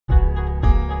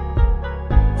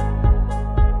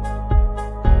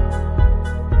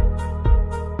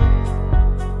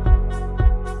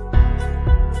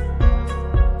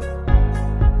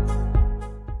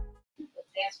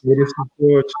Hey, this is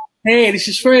George. Hey, this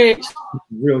is Fred.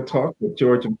 Real talk with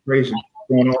George and Frazier. What's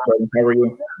going on, brother? How are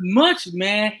you? Much,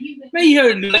 man. Man, you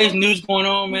heard the latest news going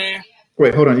on, man.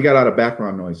 Wait, hold on. You got a lot of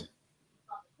background noise.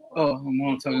 Oh, I'm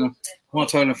on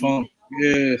the phone.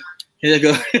 Yeah. Here you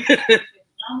go.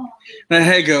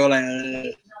 Here you go.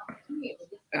 Like,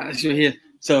 sure here.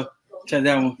 So, check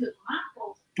that one.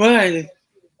 But,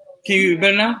 can you hear me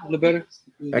better now? A little better?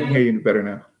 I can hear you better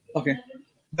now. Okay.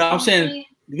 But I'm saying,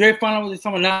 the very final was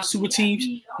talking about now super teams.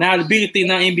 Now the biggest thing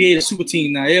now NBA is super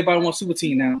team now. Everybody wants super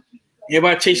team now.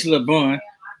 Everybody chasing LeBron.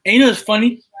 And you know what's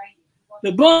funny?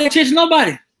 LeBron ain't chasing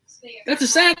nobody. That's the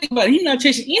sad thing about it. He's not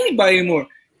chasing anybody anymore.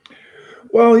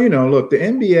 Well, you know, look, the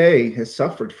NBA has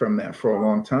suffered from that for a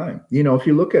long time. You know, if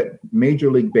you look at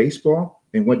Major League Baseball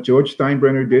and what George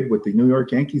Steinbrenner did with the New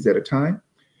York Yankees at a time,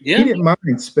 he didn't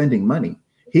mind spending money.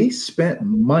 He spent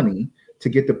money to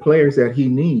get the players that he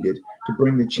needed to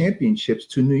bring the championships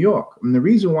to New York. And the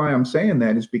reason why I'm saying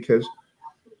that is because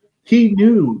he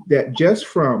knew that just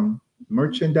from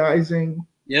merchandising,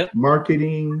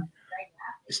 marketing,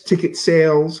 ticket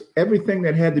sales, everything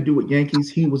that had to do with Yankees,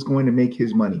 he was going to make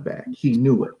his money back. He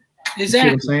knew it. Exactly. You see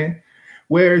what I'm saying?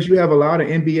 Whereas you have a lot of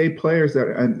NBA players that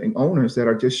and owners that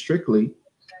are just strictly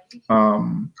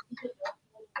on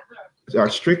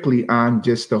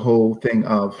just the whole thing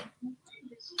of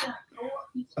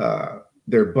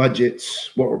their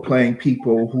budgets, what we're playing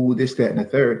people, who, this, that, and the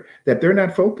third, that they're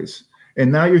not focused. And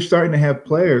now you're starting to have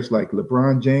players like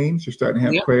LeBron James. You're starting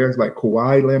to have players like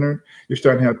Kawhi Leonard. You're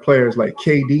starting to have players like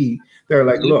KD. They're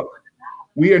like, look,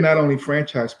 we are not only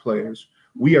franchise players,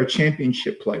 we are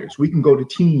championship players. We can go to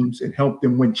teams and help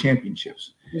them win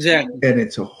championships. Exactly. And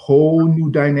it's a whole new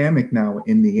dynamic now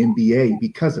in the NBA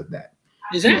because of that.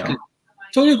 Exactly. You know?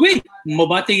 Totally agree. But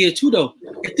my thing is, too, though,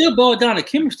 it still boils down to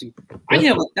chemistry. I can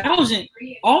have 1,000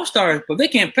 all-stars, but they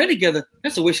can't play together.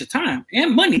 That's a waste of time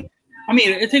and money. I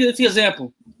mean, take an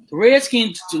example. The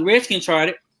Redskins tried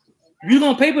it. If you're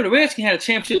on paper, the Redskins had a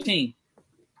championship team.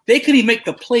 They couldn't even make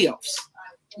the playoffs,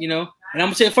 you know. And I'm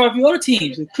going to say for a few other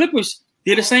teams. The Clippers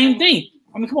did the same thing.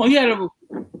 I mean, come on. You had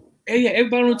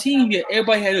everybody on the team. Yeah,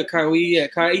 everybody had a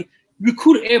Kyrie.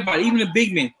 Recruited everybody, even the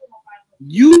big men.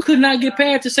 You could not get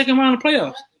past the second round of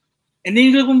playoffs. And then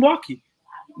you look at Milwaukee.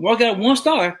 Milwaukee got one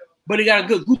star, but they got a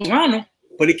good group around them,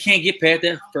 but it can't get past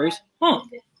that first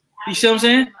hump. You see what I'm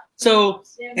saying? So,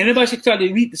 and everybody should try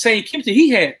to meet the same chemistry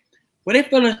he had. But they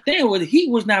felt understand was he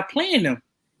was not playing them.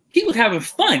 He was having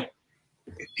fun.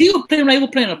 He was playing like he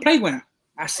was playing on a playground.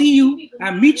 I see you,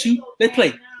 I meet you, they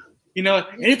play. You know,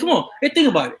 and then, come on, let's think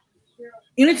about it.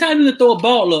 Anytime you can throw a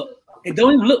ball up and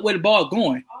don't even look where the ball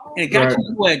going, and it got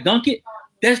you where to dunk it,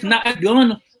 that's not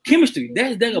beyond chemistry.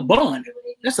 That's a bond.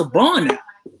 That's a bond now.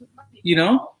 You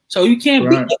know? So you can't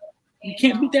beat that. You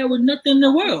can't beat that with nothing in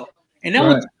the world. And that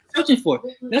was searching for.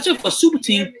 That's just for a super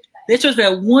team. They're just for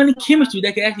that one chemistry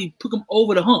that can actually put them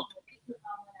over the hump.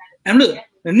 And look,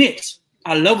 the Knicks,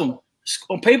 I love them.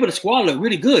 On paper, the squad look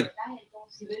really good.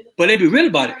 But they be real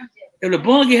about it. If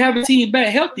LeBron can have a team back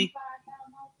healthy,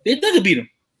 they could beat them.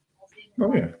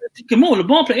 Oh, yeah. Come on,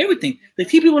 LeBron play everything. The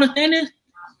key people understand this,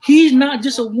 he's not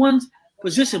just a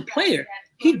one-position player.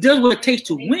 He does what it takes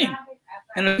to win.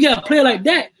 And if you have a player like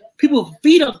that, people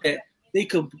feed off that. They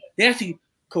actually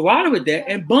correlate with that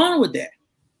and bond with that.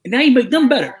 And now you make them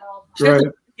better. So that's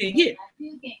what you can't get.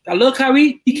 I love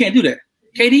Kyrie. He can't do that.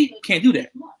 KD can't do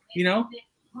that. You know?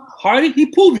 Hardy, he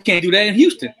proved he can't do that in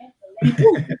Houston. He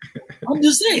proved it. I'm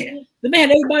just saying. The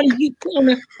man, everybody, he couldn't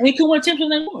win a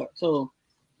championship anymore. So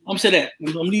I'm saying that.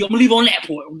 I'm gonna leave on that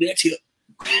point. That's it.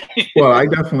 Well, I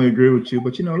definitely agree with you.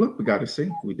 But, you know, look, we got to see.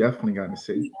 We definitely got to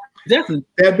see. Definitely.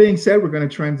 That being said, we're going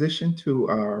to transition to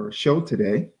our show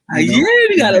today.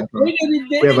 We got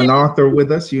we have an author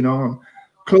with us. You know, I'm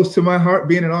close to my heart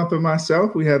being an author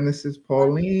myself. We have Mrs.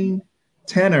 Pauline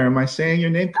Tanner. Am I saying your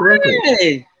name correctly?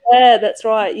 Hey. Yeah, that's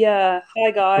right. Yeah.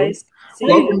 Hi, guys.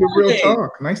 Welcome to Real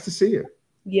Talk. Nice to see you.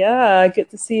 Yeah,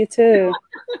 good to see you too.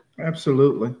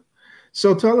 Absolutely.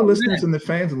 So tell the listeners and the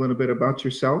fans a little bit about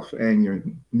yourself and your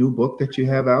new book that you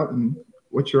have out and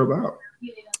what you're about.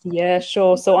 Yeah,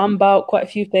 sure. So I'm about quite a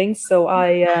few things. So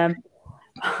I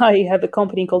have a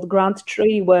company called Grant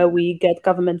Tree where we get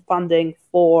government funding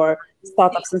for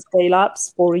startups and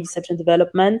scale-ups for research and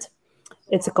development.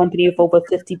 It's a company of over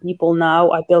 50 people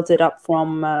now. I built it up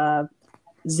from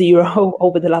zero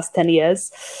over the last 10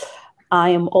 years.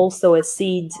 I am also a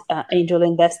seed angel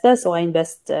investor, so I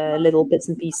invest little bits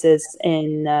and pieces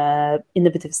in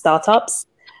innovative startups.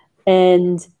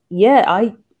 And yeah,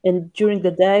 and during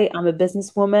the day, I'm a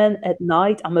businesswoman. At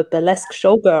night, I'm a burlesque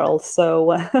showgirl.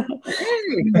 So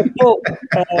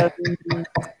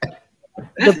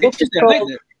the book is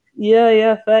called,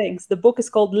 Yeah, thanks. The book is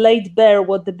called Laid Bare,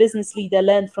 What the Business Leader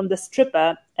Learned from the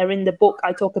Stripper. And in the book,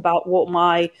 I talk about what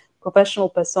my professional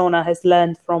persona has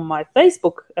learned from my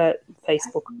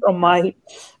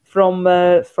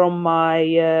from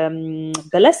my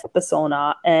burlesque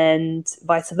persona and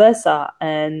vice versa.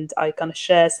 And I kind of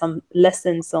share some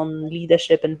lessons on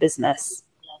leadership and business.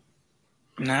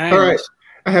 Nice. All right.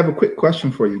 I have a quick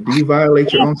question for you. Do you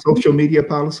violate your own social media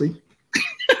policy?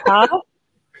 Huh?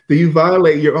 Do you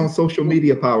violate your own social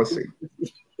media policy?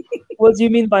 What do you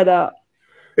mean by that?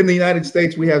 In the United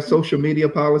States, we have social media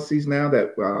policies now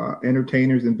that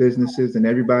entertainers and businesses and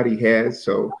everybody has.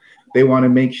 So they want to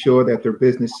make sure that their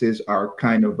businesses are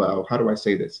kind of, how do I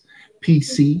say this?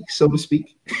 PC, so to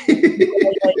speak.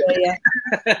 Yeah.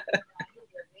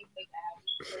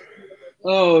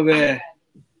 Oh, man.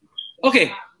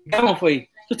 Okay, got one for you.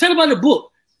 So tell about the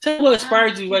book. Tell what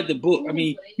inspired you to write the book. I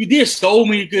mean, you did so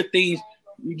many good things.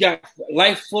 You got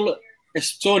life full of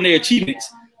extraordinary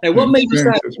achievements. Like, what made you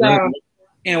sit down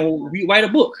and write a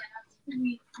book?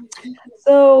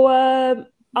 So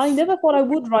I never thought I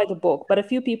would write a book, but a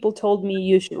few people told me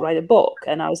you should write a book,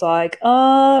 and I was like,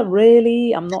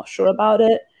 really? I'm not sure about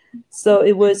it. So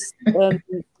it was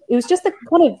just a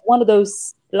kind of one of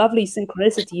those lovely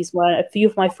synchronicities where a few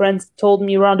of my friends told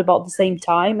me around about the same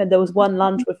time, and there was one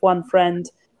lunch with one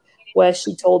friend where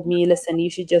she told me, listen, you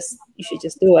should just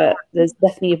do it. There's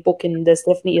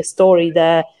definitely a story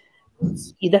there.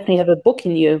 You definitely have a book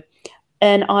in you.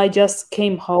 And I just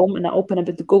came home and I opened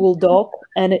up the Google Doc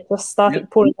and it just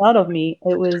started pouring out of me.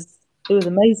 It was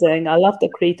amazing. I loved the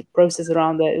creative process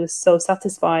around it. It was so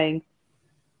satisfying.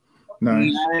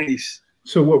 Nice.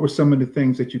 So what were some of the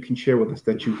things that you can share with us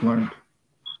that you've learned?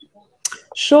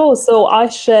 Sure. So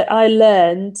I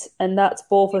learned, and that's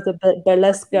both as a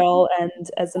burlesque girl and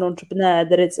as an entrepreneur,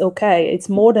 that it's okay. It's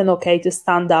more than okay to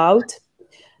stand out.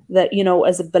 That, you know,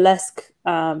 as a burlesque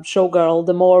showgirl,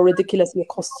 the more ridiculous your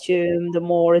costume, the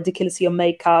more ridiculous your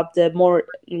makeup, the more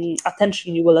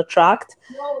attention you will attract.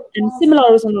 And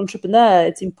similar as an entrepreneur,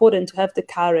 it's important to have the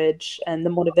courage and the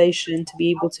motivation to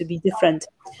be able to be different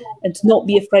and to not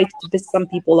be afraid to piss some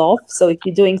people off. So if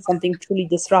you're doing something truly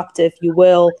disruptive, you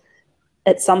will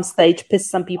at some stage piss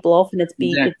some people off, and it's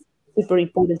super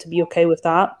important to be okay with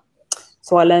that.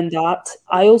 So I learned that.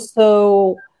 I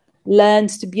also learned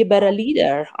to be a better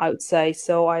leader, I would say.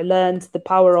 So I learned the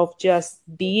power of just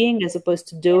being as opposed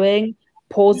to doing,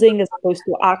 pausing as opposed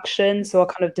to action. So I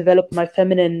kind of developed my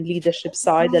feminine leadership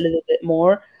side a little bit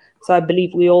more. So I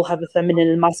believe we all have a feminine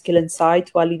and masculine side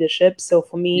to our leadership. So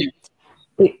for me,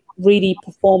 it really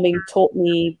performing taught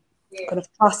me kind of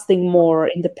trusting more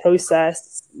in the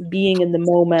process, being in the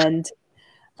moment,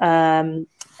 and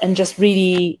just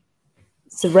really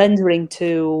surrendering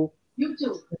to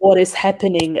what is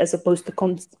happening as opposed to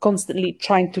constantly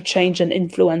trying to change and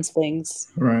influence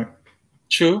things. Right.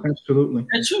 True. Absolutely.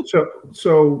 That's true.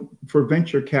 So for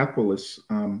venture capitalists,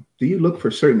 do you look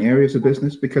for certain areas of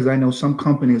business? Because I know some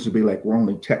companies will be like, we're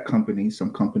only tech companies.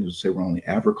 Some companies will say we're only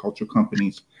agriculture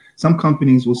companies. Some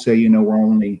companies will say, you know, we're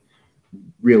only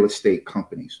real estate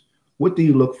companies. What do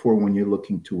you look for when you're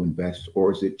looking to invest,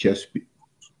 or is it just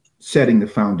setting the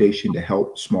foundation to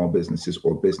help small businesses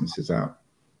or businesses out?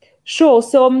 Sure.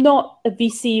 So I'm not a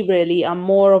VC really. I'm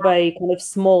more of a kind of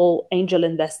small angel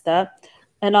investor,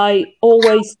 and I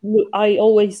always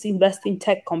invest in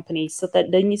tech companies, so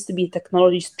that there needs to be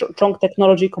strong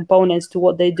technology components to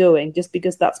what they're doing, just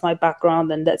because that's my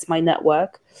background and that's my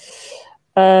network.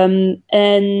 And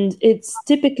it's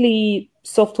typically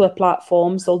software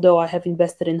platforms, although I have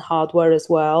invested in hardware as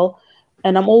well.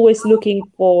 And I'm always looking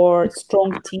for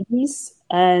strong teams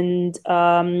and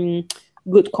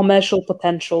good commercial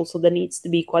potential. So there needs to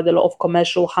be quite a lot of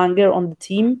commercial hunger on the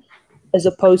team, as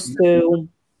opposed to,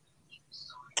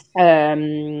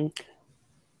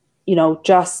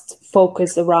 just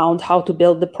focus around how to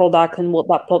build the product and what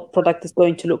that product is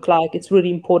going to look like. It's really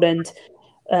important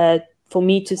for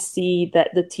me to see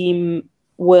that the team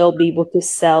will be able to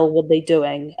sell what they're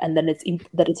doing, and then it's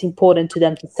important to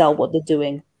them to sell what they're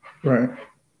doing. Right.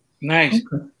 Nice.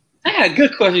 Okay. I got a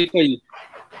good question for you.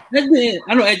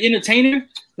 I know, as an entertainer,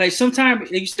 like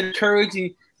sometimes it used to encourage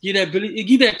and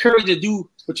give that courage to do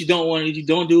what you don't want to do. You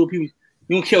don't do what people,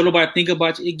 you don't care what nobody think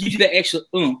about you. It gives you that extra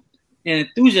and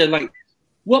enthusiasm. Like,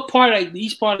 what part, like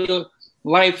each part of your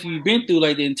life you've been through,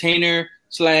 like the entertainer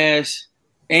 /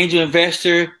 angel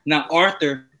investor, now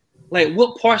Arthur, like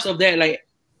what parts of that like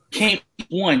came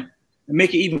one and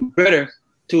make it even better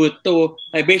to throw,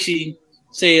 like basically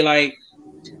say, like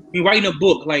you writing a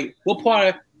book, like what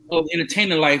part of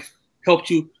entertainer life helped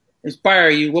you, inspire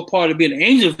you? What part of being an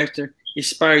angel investor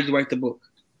inspired you to write the book?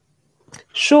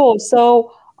 Sure.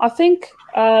 So I think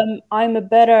I'm a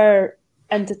better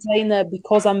entertainer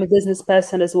because I'm a business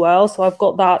person as well. So I've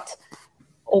got that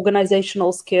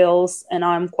organizational skills, and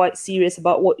I'm quite serious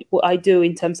about what I do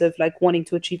in terms of like wanting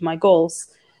to achieve my goals.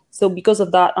 So because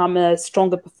of that, I'm a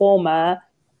stronger performer,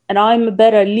 and I'm a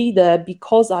better leader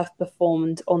because I've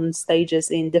performed on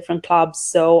stages in different clubs.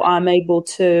 So I'm able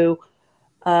to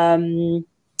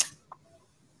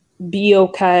be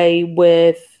okay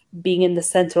with being in the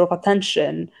center of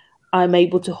attention. I'm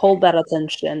able to hold that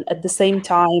attention. At the same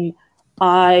time,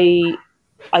 I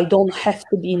don't have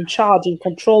to be in charge and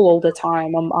control all the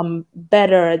time. I'm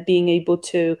better at being able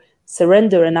to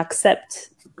surrender and accept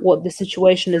what the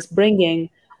situation is bringing.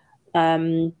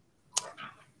 There's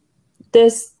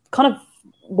kind of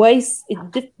ways, it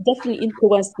definitely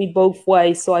influenced me both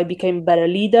ways. So I became a better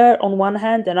leader on one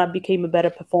hand, and I became a better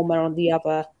performer on the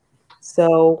other.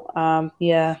 So,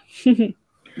 yeah.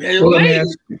 Well, let me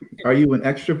ask you, are you an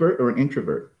extrovert or an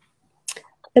introvert?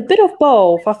 A bit of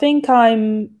both. I think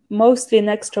I'm mostly an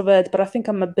extrovert, but I think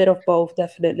I'm a bit of both,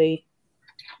 definitely.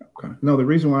 Okay. No, the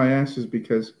reason why I asked is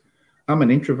because I'm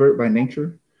an introvert by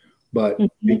nature, but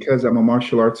because I'm a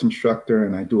martial arts instructor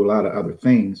and I do a lot of other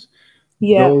things,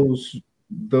 those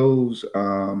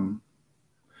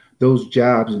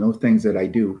jobs and those things that I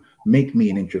do make me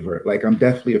an introvert. Like, I'm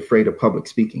definitely afraid of public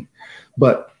speaking,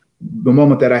 but the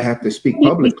moment that I have to speak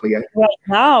publicly, right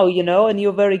now, and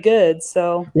you're very good.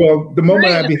 So, well, the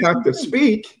moment I have to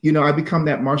speak, I become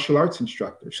that martial arts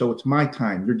instructor. So it's my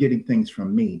time. You're getting things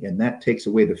from me, and that takes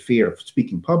away the fear of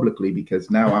speaking publicly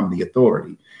because now I'm the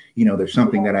authority. There's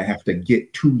something that I have to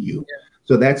get to you.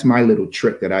 So that's my little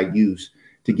trick that I use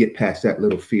to get past that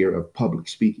little fear of public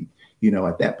speaking.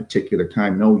 At that particular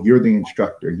time, no, you're the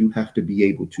instructor. You have to be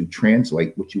able to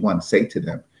translate what you want to say to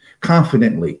them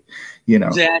confidently.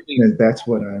 Exactly. And that's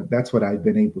what I've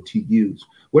been able to use.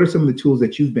 What are some of the tools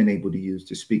that you've been able to use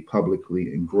to speak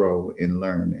publicly and grow and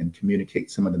learn and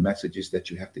communicate some of the messages that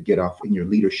you have to get off in your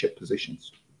leadership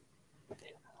positions?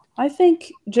 I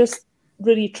think just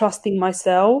really trusting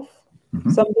myself.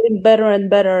 So I'm getting better and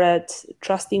better at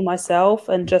trusting myself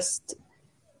and just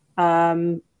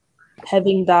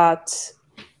having that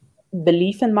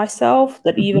belief in myself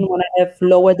that even when I have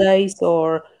lower days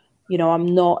or,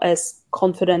 I'm not as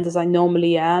confident as I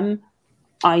normally am,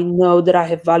 I know that I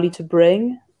have value to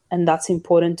bring, and that's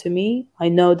important to me. I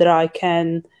know that I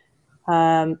can,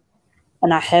 and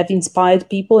I have inspired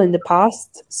people in the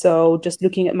past. So just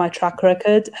looking at my track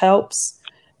record helps.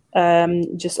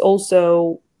 Just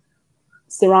also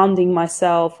surrounding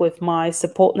myself with my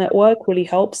support network really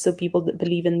helps. So people that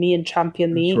believe in me and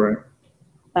champion me. That's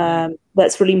right.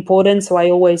 That's really important. So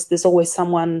there's always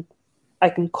someone I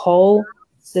can call.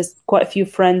 There's quite a few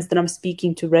friends that I'm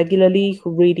speaking to regularly who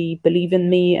really believe in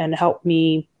me and help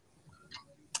me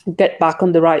get back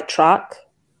on the right track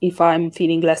if I'm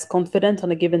feeling less confident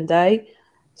on a given day.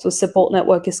 So support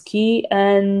network is key.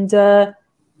 And I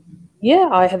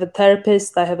have a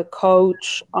therapist, I have a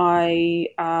coach, I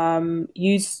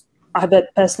have a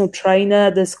personal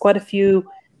trainer. There's quite a few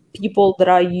people that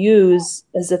I use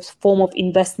as a form of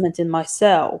investment in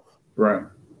myself. Right.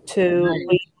 To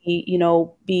really,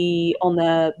 be on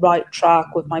the right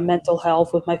track with my mental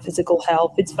health, with my physical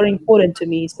health. It's very important to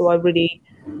me. So I really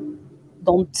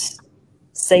don't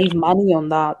save money on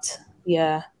that.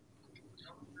 Yeah.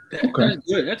 That's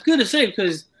good. That's good to say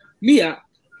because me, I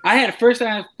had a first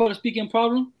time public speaking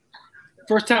problem.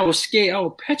 First time I was scared. I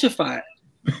was petrified.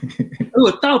 I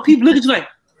would thought people look at you like,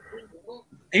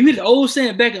 and you the old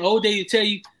saying back in the old days, you tell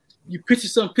you picture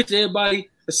everybody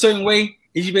a certain way,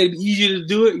 and you better be easier to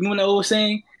do it. You know the old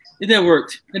saying? It never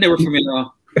worked. It never worked for me at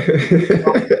all.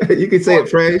 You can say it,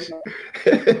 Fresh.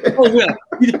 Oh yeah,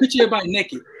 you picture everybody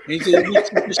naked, and you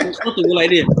say something like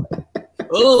this.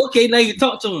 Oh, okay, now you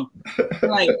talk to them.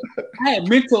 Like I had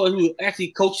mentors who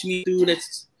actually coached me through the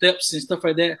steps and stuff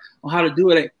like that on how to do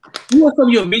it. Like, who are some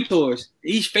of your mentors?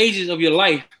 Each phases of your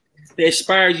life that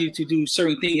inspires you to do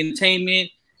certain things, entertainment,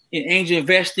 in angel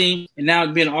investing, and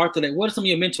now being an author. Like, what are some of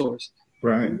your mentors?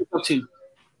 Right.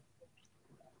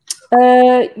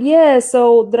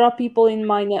 So there are people in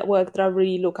my network that I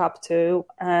really look up to,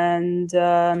 and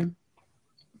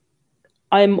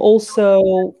I'm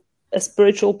also a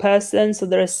spiritual person. So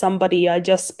there is somebody I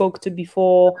just spoke to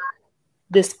before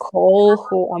this call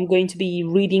who I'm going to be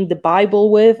reading the Bible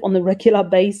with on a regular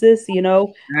basis.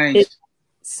 Nice. It's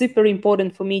super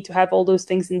important for me to have all those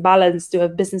things in balance, to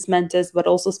have business mentors, but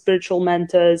also spiritual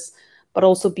mentors, but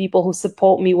also people who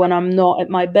support me when I'm not at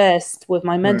my best with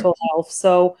my mental health.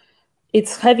 So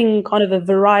it's having kind of a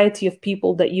variety of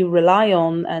people that you rely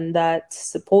on and that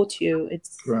support you.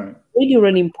 It's really,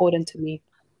 really important to me.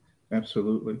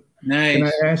 Absolutely. Nice. Can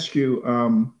I ask you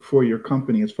for your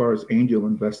company as far as angel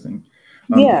investing?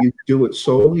 Yeah. Do you do it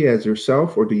solely as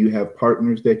yourself, or do you have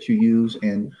partners that you use?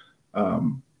 And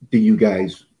do you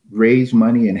guys raise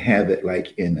money and have it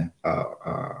like in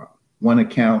one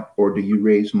account, or do you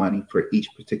raise money for each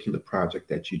particular project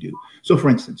that you do? So, for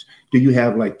instance, do you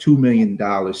have like $2 million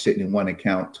sitting in one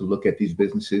account to look at these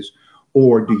businesses,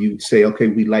 or do you say, okay,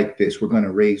 we like this, we're going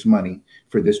to raise money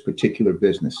for this particular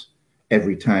business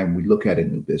every time we look at a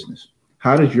new business?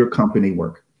 How does your company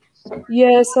work?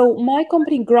 Yeah, so my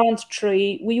company Grant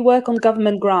Tree, we work on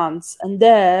government grants, and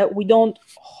there we don't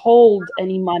hold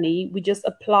any money. We just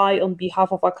apply on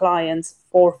behalf of our clients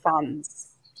for funds.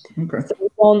 Okay. So we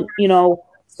don't,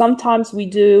 sometimes we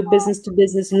do business to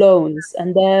business loans,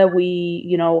 and there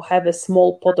we, have a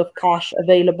small pot of cash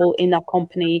available in our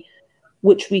company,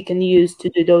 which we can use to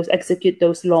do execute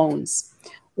those loans.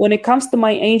 When it comes to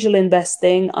my angel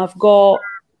investing, I've got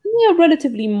a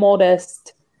relatively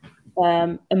modest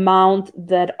amount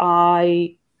that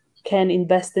I can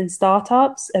invest in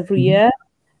startups every year.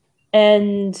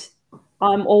 And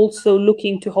I'm also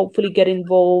looking to hopefully get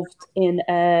involved in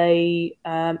a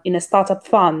startup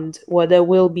fund where there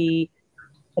will be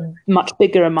a much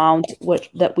bigger amount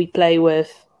that we play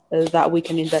with that we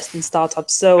can invest in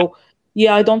startups. So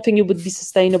yeah, I don't think it would be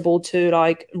sustainable to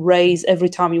like raise every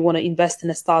time you want to invest in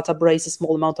a startup, raise a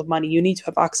small amount of money. You need to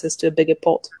have access to a bigger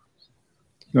pot.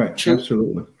 Right. True.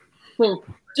 Absolutely. So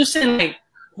just saying, like,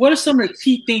 what are some of the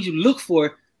key things you look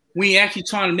for when you're actually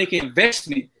trying to make an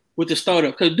investment with the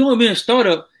startup? Because being a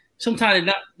startup, sometimes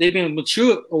they've been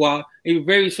mature a while. They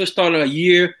very first started a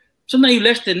year, sometimes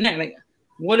less than that. Like,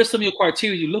 what are some of your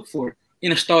criteria you look for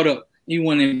in a startup you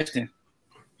want to invest in?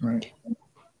 Right.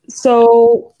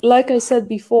 So, like I said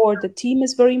before, the team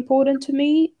is very important to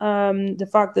me. The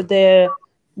fact that they're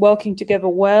working together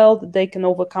well, that they can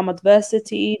overcome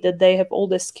adversity, that they have all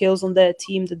the skills on their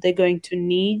team that they're going to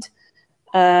need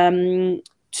to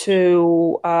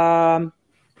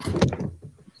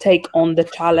take on the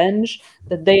challenge,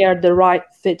 that they are the right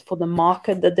fit for the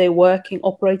market that they're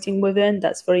operating within.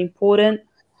 That's very important.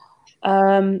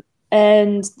 And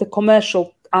the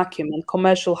commercial acumen,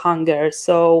 commercial hunger.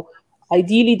 So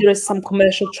ideally, there is some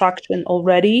commercial traction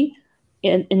already.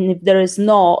 And if there is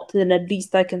not, then at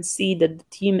least I can see that the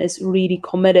team is really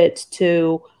committed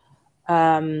to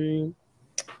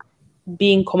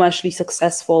being commercially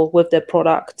successful with their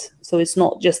product. So it's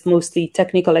not just mostly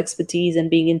technical expertise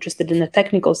and being interested in the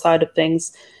technical side of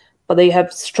things, but they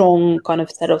have strong kind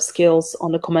of set of skills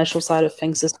on the commercial side of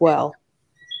things as well.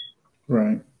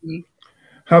 Right. Mm-hmm.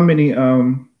 How many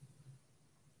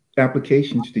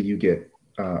applications do you get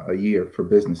a year for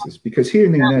businesses? Because here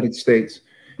in the United States,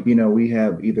 we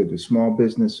have either the Small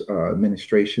Business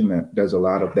Administration that does a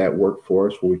lot of that work for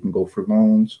us, where we can go for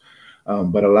loans.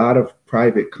 But a lot of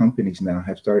private companies now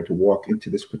have started to walk into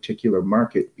this particular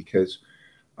market because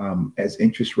as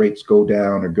interest rates go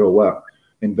down or go up,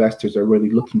 investors are really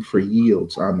looking for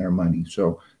yields on their money.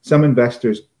 So some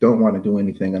investors don't want to do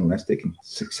anything unless they can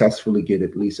successfully get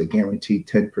at least a guaranteed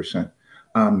 10%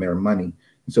 on their money.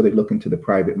 And so they look into the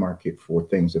private market for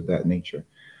things of that nature.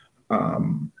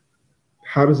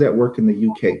 How does that work in the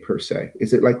UK per se?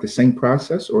 Is it like the same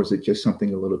process, or is it just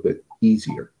something a little bit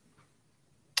easier?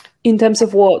 In terms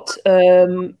of what?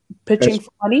 Pitching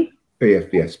for money?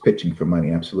 Yes, pitching for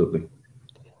money, absolutely.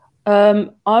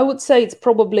 I would say it's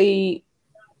probably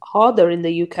harder in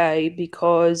the UK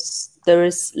because there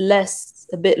is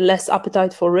a bit less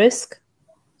appetite for risk.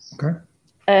 Okay.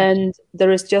 And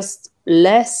there is just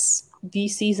less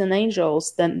VCs and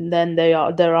angels than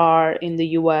there are in the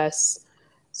US.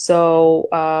 So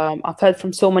I've heard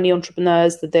from so many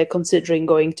entrepreneurs that they're considering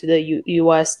going to the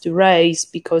US to raise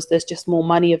because there's just more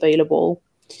money available.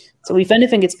 So if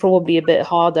anything, it's probably a bit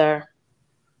harder,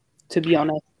 to be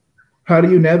honest. How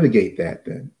do you navigate that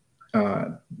then?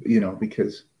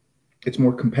 Because it's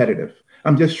more competitive.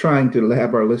 I'm just trying to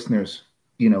have our listeners,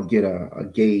 get a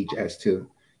gauge as to,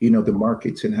 the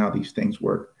markets and how these things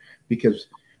work, because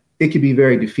it could be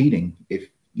very defeating if,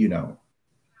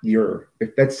 if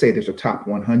let's say there's a top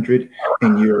 100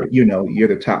 and you're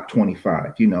the top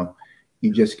 25,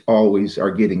 you just always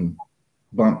are getting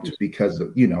bumped because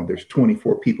of, there's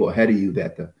 24 people ahead of you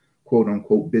that the quote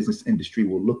unquote business industry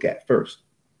will look at first.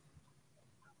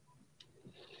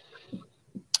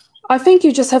 I think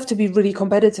you just have to be really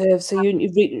competitive. So you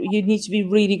need to be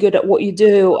really good at what you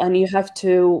do, and you have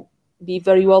to be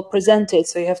very well presented.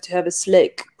 So you have to have a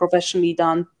slick, professionally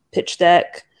done pitch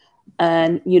deck,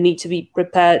 and you need to be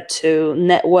prepared to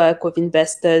network with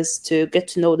investors, to get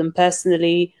to know them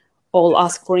personally, or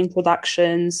ask for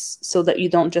introductions so that you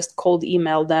don't just cold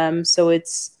email them. So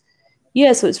it's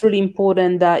Yeah, so it's really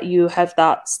important that you have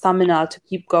that stamina to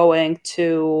keep going,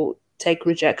 to take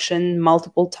rejection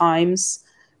multiple times,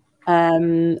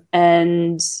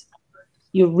 and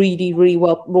you're really, really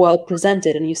well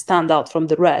presented, and you stand out from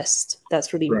the rest.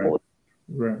 That's really important.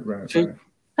 Right.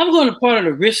 I'm going to part of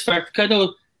the risk factor because I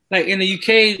know, like in the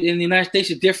UK, in the United States,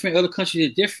 it's different. Other countries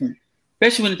are different,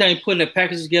 especially when you're putting the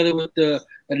package together with the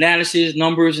analysis,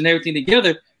 numbers, and everything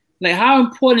together. Like, how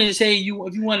important is, say, if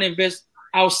you want to invest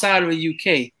outside of the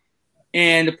UK,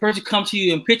 and the person comes to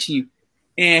you and pitching you,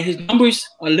 and his numbers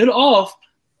are a little off,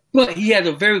 but he has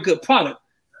a very good product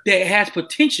that has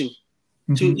potential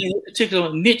to, in a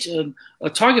particular niche, a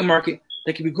target market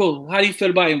that can be good. How do you feel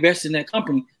about investing in that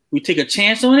company? Would you take a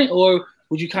chance on it, or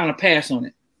would you kind of pass on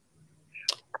it?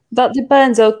 That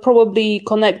depends. I'll probably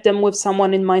connect them with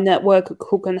someone in my network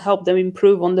who can help them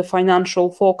improve on the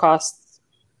financial forecasts.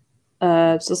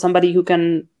 So somebody who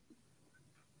can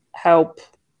help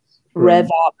rev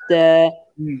up the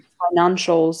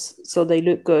financials so they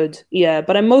look good. Yeah,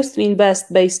 but I mostly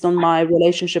invest based on my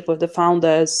relationship with the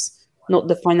founders, not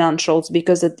the financials,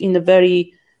 because in the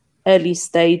very early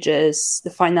stages, the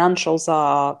financials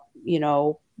are,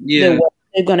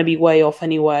 they're going to be way off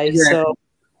anyway. Exactly.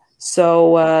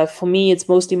 So for me, it's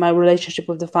mostly my relationship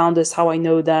with the founders, how I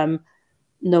know them,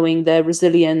 knowing their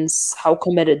resilience, how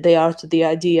committed they are to the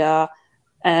idea.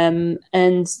 And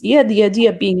yeah, the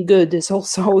idea being good is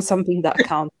also something that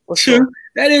counts. True.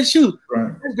 That is true.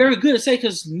 Right. That's very good to say,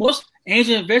 because most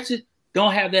angel investors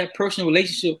don't have that personal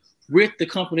relationship with the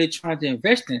company they're trying to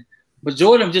invest in.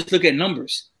 Majority of them just look at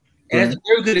numbers. And it's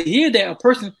very good to hear that a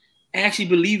person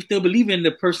actually still believe in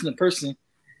the person,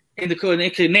 and they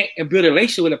connect and build a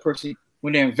relationship with a person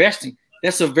when they're investing.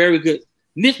 That's a very good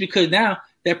niche, because now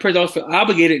that person also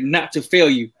obligated not to fail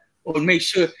you, or make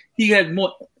sure he has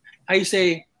more, how you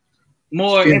say,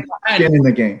 more skin in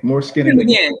the game. More skin in the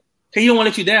game. Because he don't want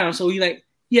to let you down. So he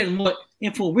has more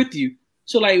info with you.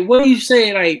 So what do you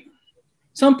say, like,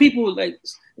 some people,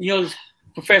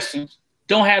 professionals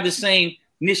don't have the same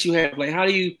niche you have. Like, how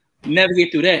do you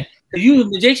navigate through that? Because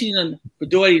you, Jason, in the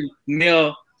majority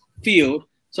male field.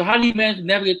 So how do you manage to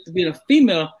navigate to being a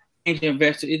female angel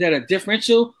investor? Is that a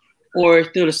differential, or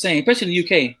still the same, especially in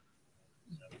the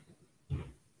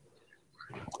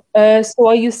UK? So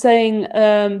are you saying,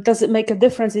 does it make a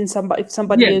difference in somebody if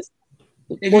somebody is?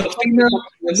 If you're a female,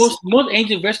 most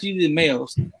angel investors are usually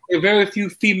males. There are very few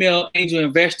female angel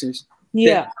investors.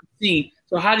 Yeah.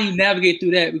 So how do you navigate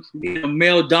through that in a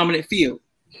male dominant field?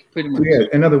 Pretty much. Yeah.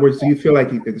 In other words, do you feel like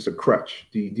it's a crutch?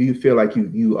 Do you feel like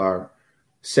you are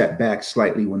set back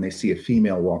slightly when they see a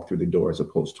female walk through the door as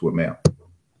opposed to a male?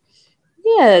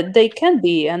 Yeah, they can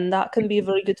be, and that can be a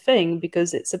very good thing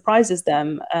because it surprises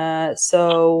them.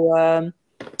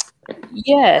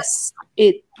 Yes,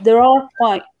 there are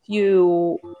quite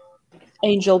few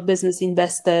angel business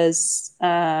investors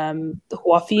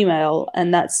who are female,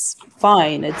 and that's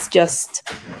fine. It's just,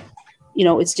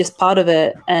 it's just part of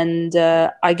it. And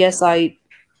I guess I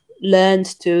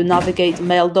learned to navigate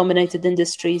male-dominated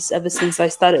industries ever since I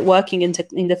started working in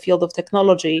the field of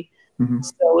technology.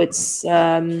 So it's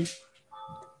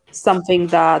something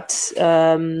that,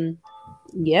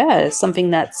 something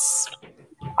that's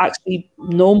actually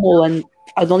normal, and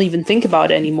I don't even think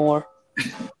about it anymore.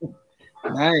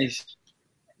 Nice.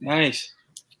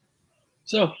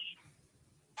 So,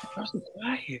 that's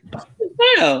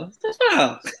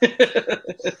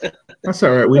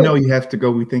all right. We know you have to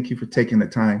go. We thank you for taking the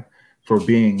time for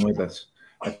being with us.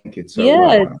 I think it's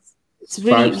it's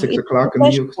really 5-6 o'clock in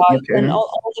the UK. And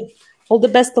all the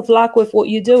best of luck with what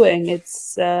you're doing. It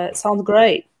sounds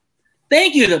great.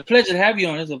 Thank you. It's a pleasure to have you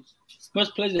on. It's a much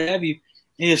pleasure to have you.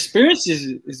 And your experience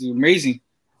is amazing.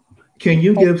 Can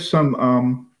you give some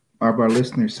of our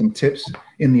listeners some tips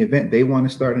in the event they want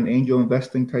to start an angel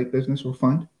investing type business or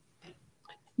fund?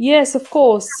 Yes, of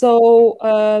course. So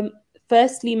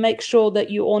firstly, make sure that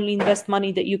you only invest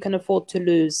money that you can afford to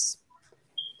lose.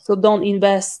 So don't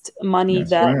invest money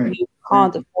you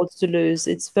can't afford to lose.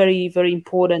 It's very, very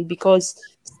important, because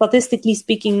statistically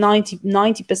speaking,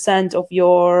 90% of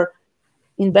your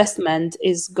investment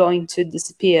is going to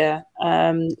disappear.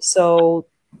 So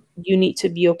you need to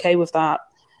be okay with that.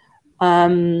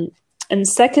 And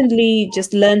secondly,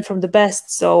 just learn from the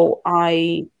best. So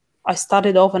I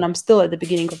started off, and I'm still at the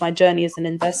beginning of my journey as an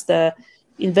investor,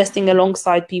 investing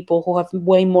alongside people who have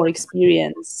way more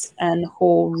experience and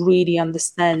who really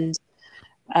understand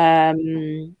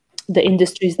the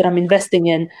industries that I'm investing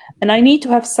in. And I need to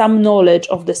have some knowledge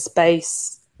of the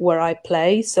space where I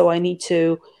play. So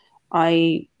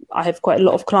I have quite a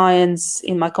lot of clients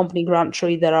in my company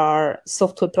Grantry that are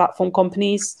software platform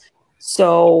companies.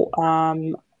 So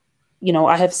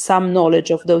I have some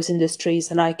knowledge of those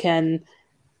industries, and I can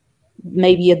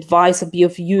maybe advise or be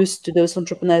of use to those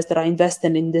entrepreneurs that are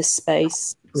investing in this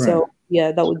space. Right. So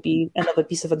yeah, that would be another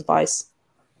piece of advice.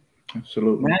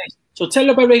 Absolutely. Nice. So tell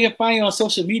everybody where they can find you on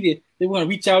social media. They want to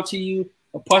reach out to you.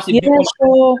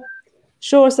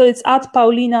 Sure. So it's at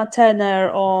Paulina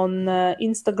Tenner on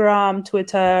Instagram,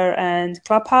 Twitter, and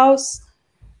Clubhouse.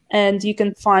 And you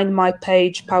can find my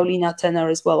page, Paulina Tenner,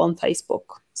 as well on Facebook.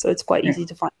 So it's quite easy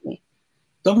to find me.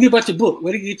 Don't forget about your book.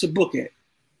 Where do you get your book at?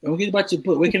 Don't forget about your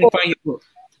book. Where can you find your book?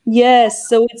 Yes,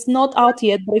 so it's not out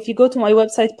yet, but if you go to my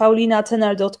website,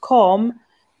 paulinatenner.com,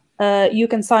 you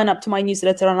can sign up to my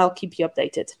newsletter and I'll keep you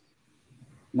updated.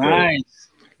 Nice.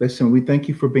 Listen, we thank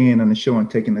you for being on the show and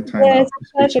taking the time out. Yes,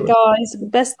 it's a pleasure, guys.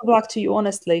 Best of luck to you,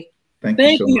 honestly. Thank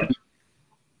you so much.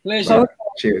 Pleasure. Bye.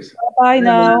 Cheers. Bye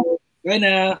now. Bye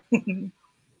now.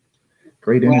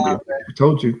 Great interview. Wow. I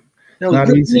told you. Not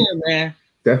easy, man.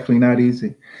 Definitely not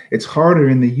easy. It's harder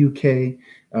in the UK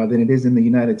than it is in the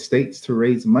United States to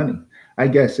raise money. I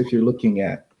guess if you're looking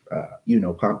at,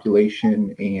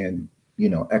 population and,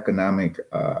 economic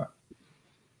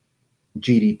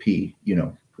GDP,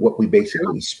 what we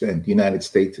basically spend. The United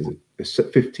States is a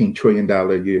 $15 trillion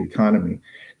a year economy.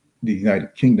 The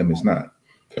United Kingdom is not.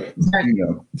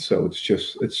 So it's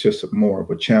just more of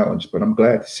a challenge. But I'm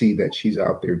glad to see that she's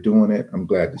out there doing it. I'm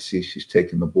glad to see she's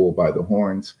taking the bull by the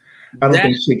horns. I don't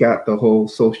think she got the whole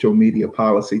social media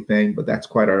policy thing, but that's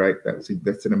quite all right.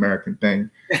 That's an American thing.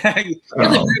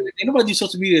 Nobody do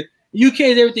social media. UK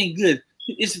is everything good.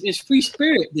 It's free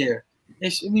spirit there.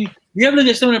 You ever look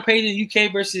at some of the pages in the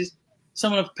UK versus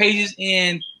some of the pages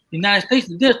in the United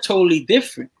States? They're totally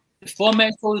different. The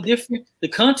format's totally different. The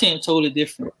content totally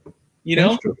different.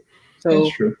 That's true. So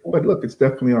that's true. But look, it's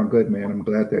definitely all good, man. I'm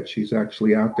glad that she's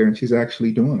actually out there and she's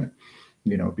actually doing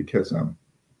it. Because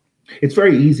it's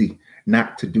very easy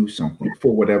not to do something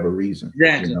for whatever reason.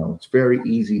 Exactly. It's very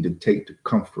easy to take the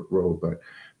comfort road, but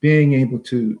being able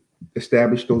to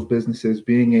establish those businesses,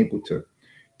 being able to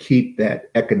keep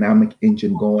that economic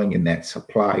engine going and that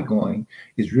supply going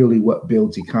is really what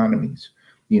builds economies.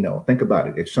 Think about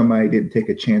it. If somebody didn't take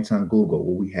a chance on Google,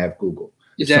 well, we have Google.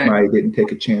 Exactly. If somebody didn't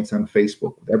take a chance on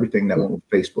Facebook, with everything that went with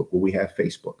Facebook, well, we have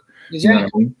Facebook. Exactly. You know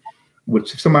what I mean?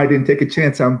 Which if somebody didn't take a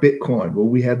chance on Bitcoin, well,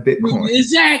 we have Bitcoin.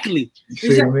 Exactly. You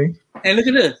see what I mean? And look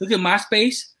at this. Look at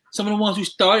MySpace. Some of the ones who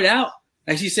started out,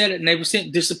 as she said, at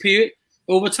 9% disappeared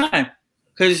over time.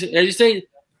 Because, as you say,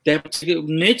 that particular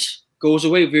niche goes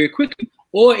away very quickly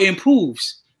or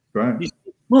improves. Right.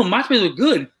 Well, MySpace was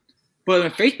good, but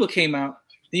when Facebook came out,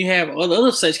 then you have all the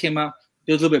other sites came out.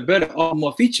 They was a little bit better, all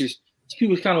more features.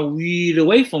 People kind of weed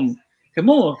away from. Come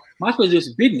on, MySpace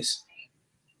is business.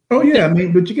 Oh yeah,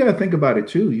 but you got to think about it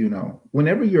too.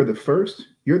 Whenever you're the first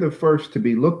to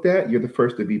be looked at, you're the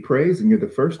first to be praised, and you're the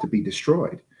first to be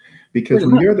destroyed. Because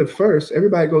when you're the first,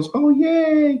 everybody goes, "Oh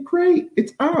yay, great,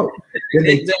 it's out."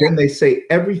 Then they say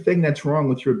everything that's wrong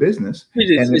with your business.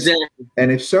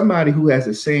 And if somebody who has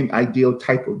the same ideal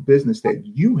type of business that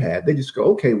you had, they just go,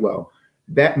 "Okay, well,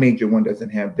 that major one doesn't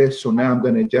have this, so now I'm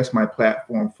going to adjust my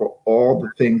platform for all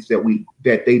the things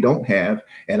that they don't have,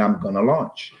 and I'm going to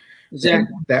launch."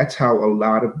 Exactly. And that's how a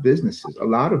lot of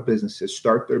businesses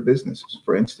start their businesses.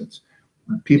 For instance,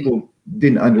 people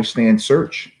didn't understand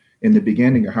search in the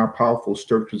beginning or how powerful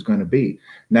search was going to be.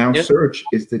 Now search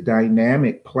is the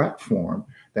dynamic platform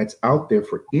that's out there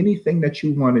for anything that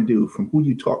you want to do, from who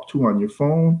you talk to on your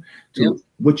phone to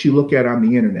what you look at on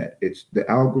the internet. It's the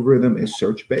algorithm is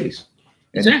search based.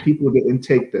 And if people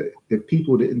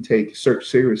didn't take search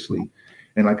seriously,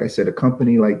 and like I said, a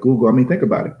company like Google, think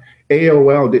about it.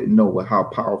 AOL didn't know how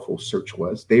powerful search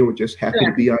was. They were just happy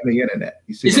to be on the internet.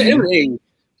 You see, it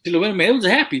was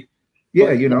happy.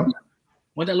 Yeah,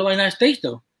 Went to the United States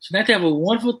though. So now they have a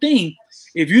wonderful thing.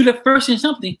 If you're the first in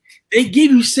something, they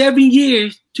give you 7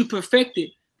 years to perfect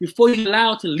it before you're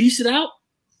allowed to lease it out,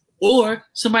 or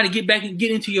somebody get back and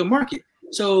get into your market.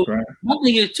 So my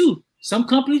thing is too. Some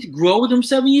companies grow with them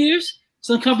 7 years.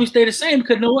 Some companies stay the same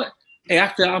because you know what? Hey,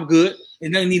 after I'm good,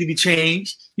 and nothing need to be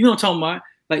changed. You know what I'm talking about?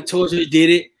 Like Toys did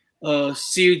it.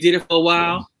 Sears did it for a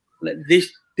while. Like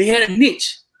they had a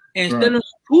niche, and instead of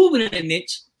improving in that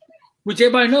niche, which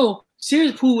everybody know,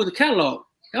 Sears improved with the catalog.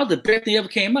 That was the best thing ever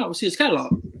came out with Sears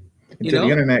catalog. Until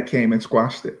the internet came and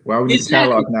squashed it. Why we need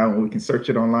catalog now when we can search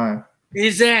it online?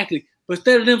 Exactly. But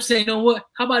instead of them saying, you know what?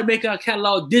 How about make our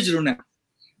catalog digital now?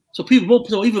 So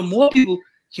even more people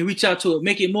can reach out to it,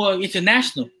 make it more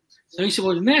international. So he said,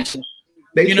 well, international.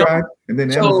 They tried, and then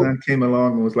Amazon came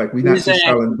along and was like, we're not just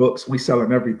selling books, we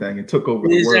selling everything, and took over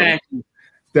the world.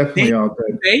 Definitely all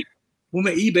good. When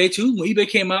eBay too, when eBay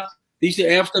came out, they used to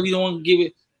have stuff you don't want to give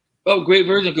it. Oh, great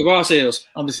version garage sales.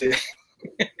 I'm just saying.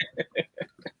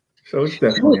 So it's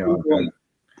definitely all good.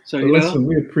 So listen,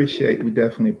 we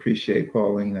definitely appreciate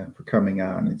Paulina for coming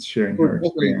on and sharing her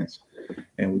experience,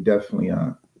 and we definitely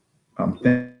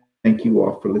thank you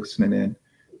all for listening in.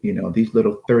 You know, these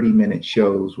little 30-minute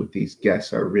shows with these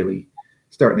guests are really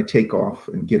starting to take off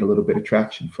and get a little bit of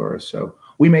traction for us. So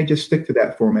we may just stick to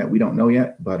that format. We don't know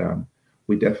yet, but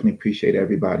we definitely appreciate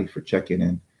everybody for checking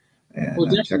in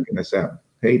and checking us out.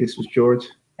 Hey, this was George.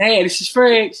 Hey, this is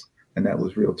Fred. And that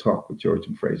was Real Talk with George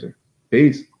and Fraser.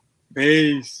 Peace.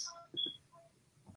 Peace.